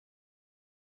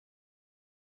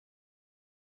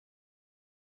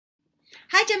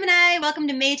Hi Gemini, welcome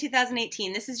to May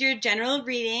 2018. This is your general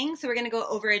reading, so we're going to go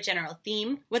over a general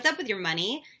theme. What's up with your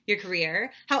money, your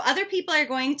career, how other people are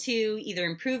going to either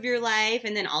improve your life,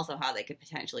 and then also how they could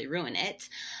potentially ruin it,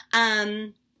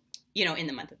 in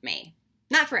the month of May.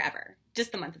 Not forever,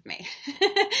 just the month of May.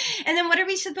 And then what are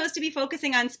we supposed to be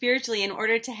focusing on spiritually in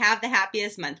order to have the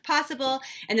happiest month possible?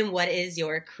 And then what is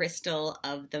your crystal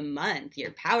of the month,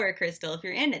 your power crystal if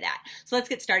you're into that? So let's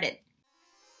get started.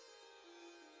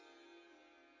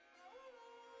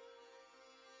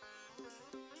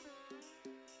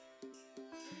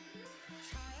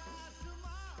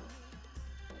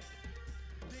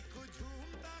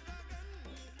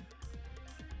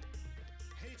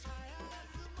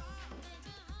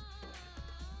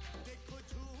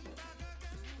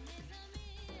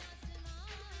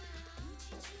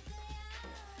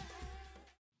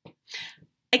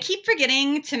 I keep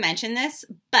forgetting to mention this,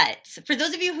 but for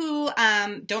those of you who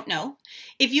don't know,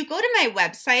 if you go to my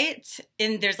website,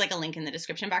 and there's like a link in the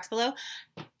description box below,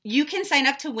 you can sign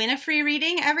up to win a free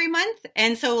reading every month.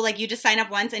 And so you just sign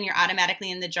up once and you're automatically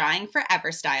in the drawing for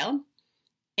Everstyle.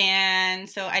 And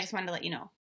so I just wanted to let you know.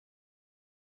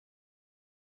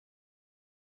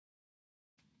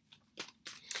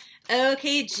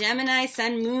 Okay, Gemini,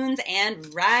 sun, moons, and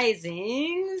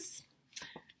risings.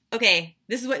 Okay,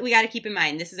 this is what we got to keep in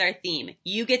mind. This is our theme.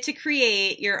 You get to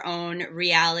create your own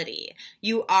reality.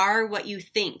 You are what you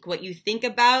think. What you think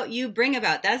about, you bring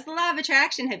about. That's the law of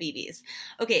attraction, Habibis.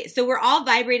 Okay, so we're all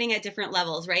vibrating at different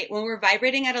levels, right? When we're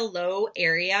vibrating at a low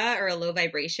area or a low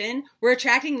vibration, we're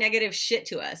attracting negative shit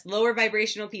to us. Lower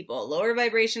vibrational people, lower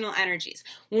vibrational energies.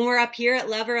 When we're up here at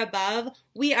love or above,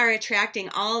 we are attracting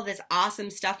all of this awesome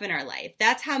stuff in our life.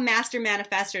 That's how master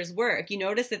manifestors work. You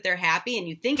notice that they're happy and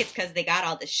you think it's because they got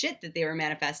all the shit that they were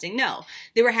manifesting. No,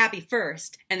 they were happy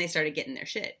first and they started getting their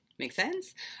shit. Make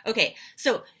sense? Okay,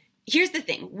 so here's the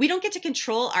thing. We don't get to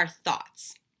control our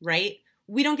thoughts, right?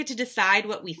 We don't get to decide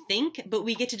what we think, but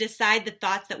we get to decide the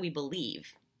thoughts that we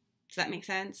believe. Does that make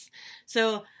sense?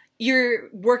 So you're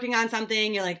working on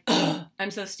something, you're like, oh,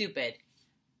 I'm so stupid.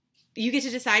 You get to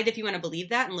decide if you want to believe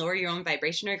that and lower your own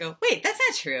vibration or go, wait, that's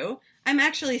not true. I'm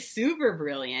actually super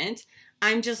brilliant.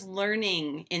 I'm just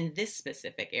learning in this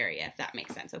specific area, if that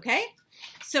makes sense, okay?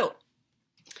 So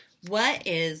what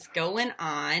is going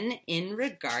on in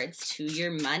regards to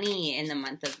your money in the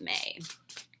month of May?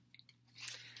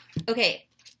 Okay,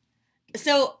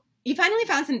 so you finally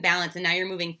found some balance and now you're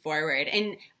moving forward.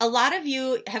 And a lot of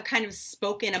you have kind of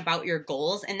spoken about your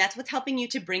goals and that's what's helping you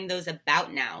to bring those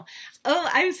about now. Oh,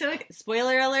 I'm so,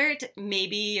 spoiler alert,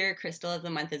 maybe your crystal of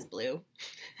the month is blue.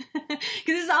 Because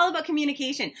this is all about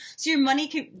communication. So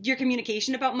your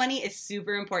communication about money is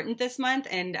super important this month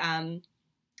and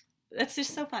that's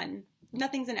just so fun.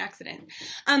 Nothing's an accident.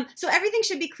 So everything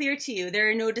should be clear to you. There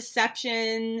are no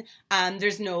deception.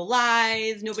 There's no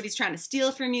lies. Nobody's trying to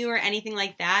steal from you or anything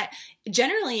like that.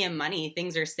 Generally in money,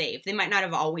 things are safe. They might not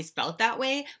have always felt that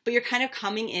way, but you're kind of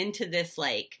coming into this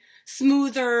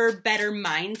smoother, better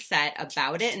mindset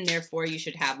about it, and therefore you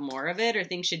should have more of it or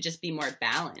things should just be more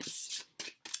balanced.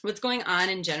 What's going on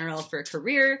in general for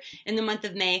career in the month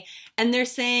of May. And they're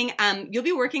saying you'll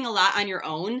be working a lot on your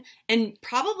own and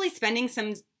probably spending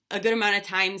a good amount of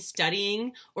time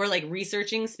studying or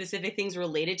researching specific things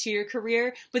related to your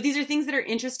career. But these are things that are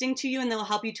interesting to you and they'll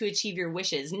help you to achieve your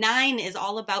wishes. 9 is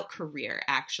all about career,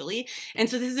 actually. And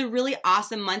so this is a really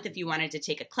awesome month if you wanted to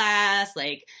take a class,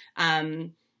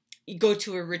 you go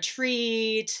to a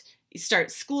retreat, you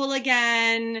start school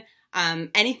again,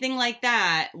 anything like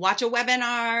that, watch a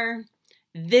webinar.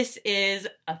 This is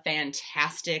a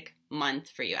fantastic month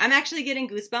for you. I'm actually getting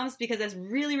goosebumps because that's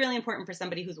really, really important for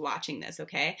somebody who's watching this,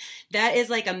 okay? That is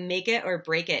like a make it or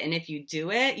break it. And if you do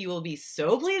it, you will be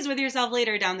so pleased with yourself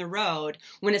later down the road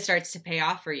when it starts to pay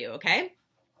off for you, okay?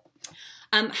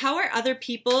 How are other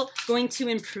people going to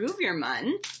improve your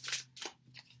month?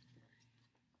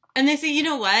 And they say, you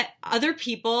know what? Other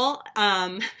people,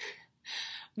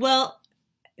 well,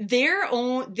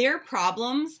 their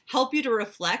problems help you to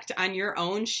reflect on your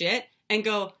own shit and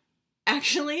go,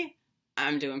 actually,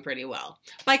 I'm doing pretty well.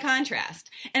 By contrast.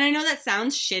 And I know that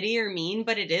sounds shitty or mean,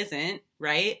 but it isn't,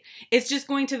 right? It's just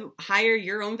going to higher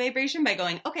your own vibration by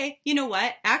going, okay, you know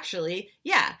what? Actually,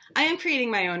 yeah, I am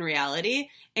creating my own reality.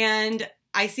 And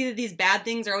I see that these bad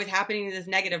things are always happening to this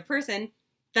negative person.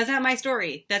 That's not my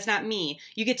story. That's not me.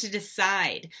 You get to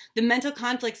decide. The mental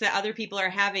conflicts that other people are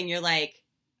having, you're like,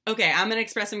 okay, I'm going to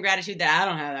express some gratitude that I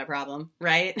don't have that problem,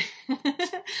 right?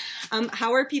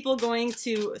 How are people going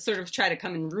to sort of try to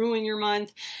come and ruin your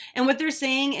month? And what they're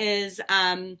saying is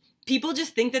people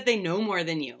just think that they know more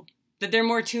than you, that they're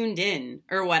more tuned in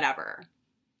or whatever.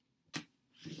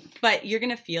 but you're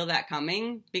going to feel that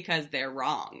coming because they're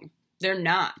wrong. They're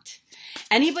not.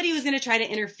 Anybody who's going to try to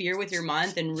interfere with your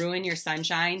month and ruin your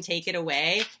sunshine, take it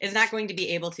away, is not going to be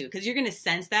able to, because you're going to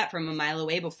sense that from a mile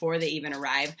away before they even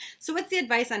arrive. So what's the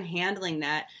advice on handling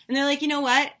that? And they're like, you know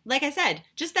what? Like I said,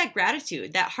 just that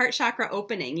gratitude, that heart chakra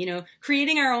opening, you know,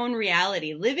 creating our own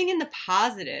reality, living in the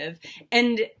positive,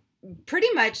 and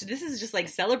pretty much this is just like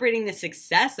celebrating the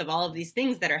success of all of these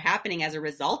things that are happening as a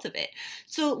result of it.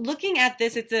 So looking at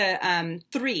this, it's a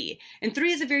 3, and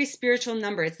 3 is a very spiritual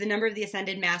number. It's the number of the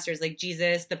ascended masters like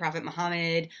Jesus, the Prophet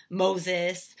Muhammad,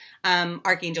 Moses,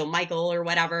 Archangel Michael, or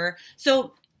whatever.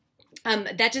 So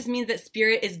that just means that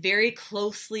spirit is very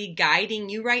closely guiding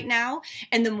you right now.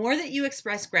 And the more that you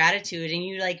express gratitude and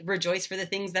you like rejoice for the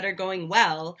things that are going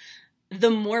well, the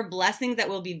more blessings that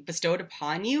will be bestowed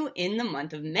upon you in the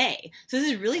month of May. So this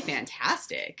is really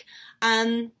fantastic.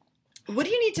 What do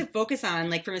you need to focus on,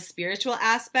 like from a spiritual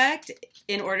aspect,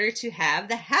 in order to have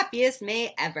the happiest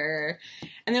May ever?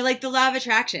 And they're like, the law of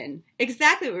attraction.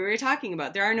 Exactly what we were talking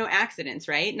about. There are no accidents,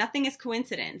 right? Nothing is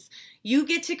coincidence. You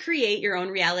get to create your own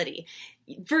reality.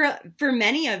 For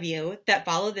many of you that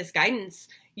follow this guidance,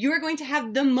 you are going to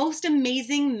have the most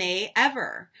amazing May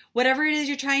ever. Whatever it is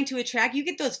you're trying to attract, you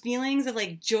get those feelings of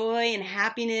like joy and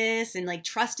happiness and like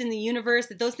trust in the universe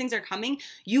that those things are coming.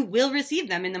 You will receive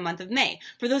them in the month of May.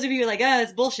 For those of you who are like, oh,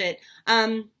 it's bullshit.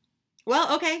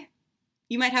 Well, okay.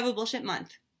 You might have a bullshit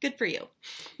month. Good for you.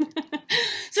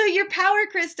 So your power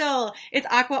crystal, it's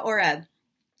Aqua Aura.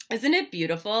 Isn't it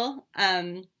beautiful?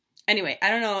 Anyway, I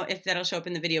don't know if that'll show up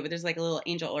in the video, but there's like a little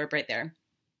angel orb right there.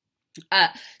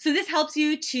 So this helps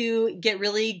you to get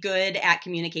really good at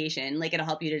communication. Like it'll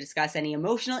help you to discuss any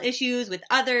emotional issues with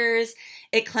others.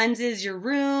 It cleanses your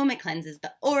room. It cleanses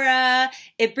the aura.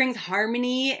 It brings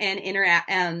harmony and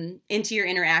into your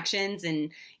interactions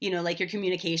and, you know, like your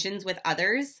communications with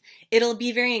others. It'll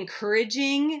be very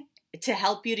encouraging to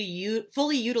help you to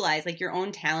fully utilize like your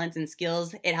own talents and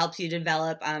skills. It helps you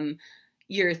develop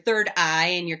your third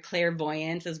eye and your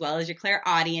clairvoyance as well as your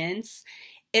clairaudience.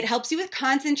 It helps you with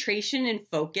concentration and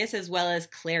focus as well as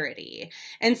clarity.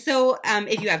 And so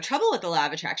if you have trouble with the law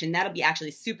of attraction, that'll be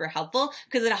actually super helpful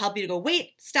because it'll help you to go,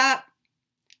 wait, stop.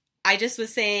 I just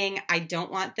was saying, I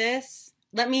don't want this.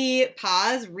 Let me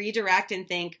pause, redirect, and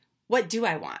think, what do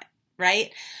I want?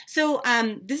 Right? So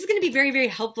this is going to be very, very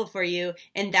helpful for you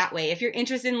in that way. If you're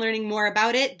interested in learning more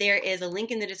about it, there is a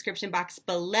link in the description box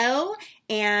below.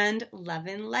 And love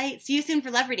and light. See you soon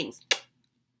for love readings.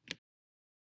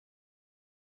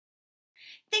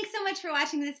 Thanks so much for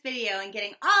watching this video and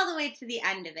getting all the way to the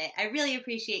end of it. I really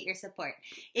appreciate your support.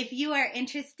 If you are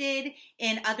interested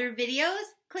in other videos,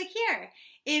 click here.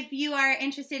 If you are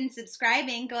interested in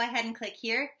subscribing, go ahead and click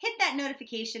here. Hit that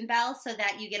notification bell so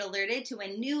that you get alerted to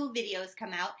when new videos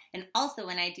come out and also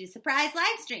when I do surprise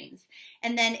live streams.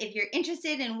 And then if you're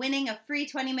interested in winning a free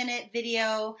 20-minute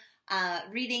video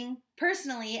reading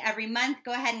personally every month,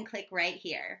 go ahead and click right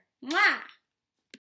here. Mwah!